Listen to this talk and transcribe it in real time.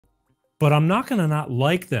but I'm not going to not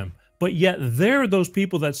like them. But yet there are those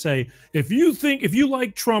people that say, if you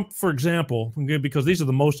like Trump, for example, because these are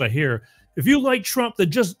the most I hear, if you like Trump, then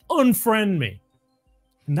just unfriend me.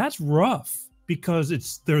 And that's rough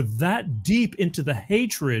because they're that deep into the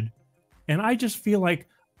hatred. And I just feel like,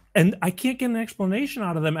 and I can't get an explanation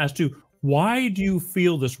out of them as to why do you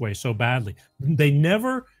feel this way so badly? They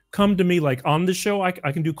never come to me like on the show. I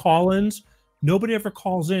can do call-ins. Nobody ever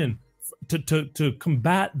calls in to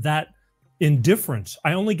combat that indifference.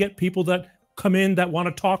 I only get people that come in that want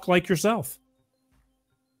to talk like yourself.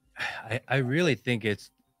 I really think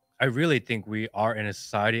we are in a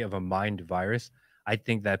society of a mind virus. I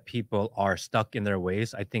think that people are stuck in their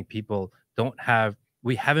ways. I think people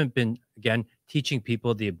we haven't been, again, teaching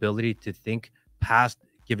people the ability to think past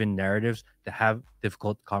given narratives, to have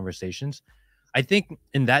difficult conversations. I think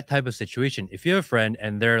in that type of situation, if you have a friend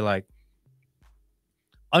and they're like,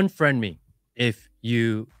 unfriend me if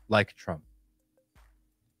you like Trump,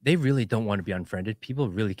 they really don't want to be unfriended. People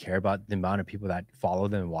really care about the amount of people that follow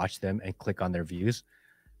them and watch them and click on their views.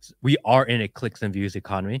 We are in a clicks and views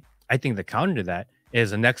economy. I think the counter to that is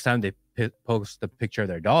the next time they post a picture of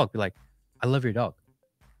their dog, be like, I love your dog.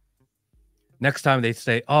 Next time they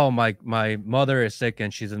say, oh, my mother is sick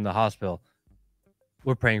and she's in the hospital,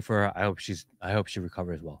 we're praying for her. I hope she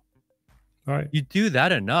recovers well. All right. You do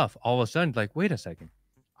that enough, all of a sudden, like, wait a second.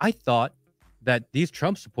 I thought that these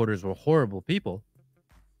Trump supporters were horrible people,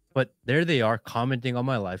 but there they are commenting on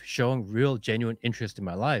my life, showing real, genuine interest in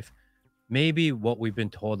my life. Maybe what we've been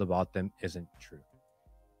told about them isn't true.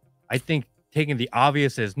 I think taking the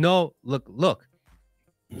obvious is, no, look,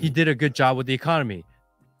 he did a good job with the economy.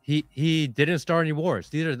 He didn't start any wars.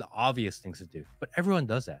 These are the obvious things to do. But everyone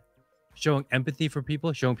does that. Showing empathy for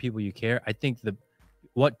people, showing people you care. I think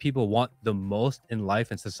what people want the most in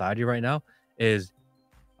life and society right now is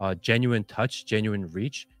genuine touch, genuine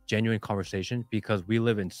reach, genuine conversation, because we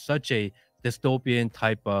live in such a dystopian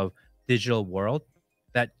type of digital world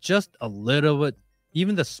that just a little bit,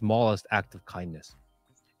 even the smallest act of kindness,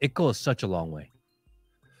 it goes such a long way.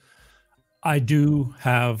 I do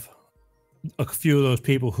have a few of those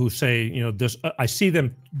people who say, this, I see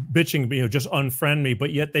them bitching, just unfriend me,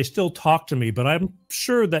 but yet they still talk to me. But I'm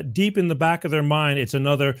sure that deep in the back of their mind, it's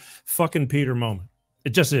another fucking Peter moment. It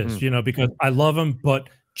just is, because I love him, but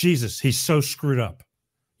Jesus, he's so screwed up,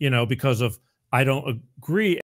 because of, I don't agree.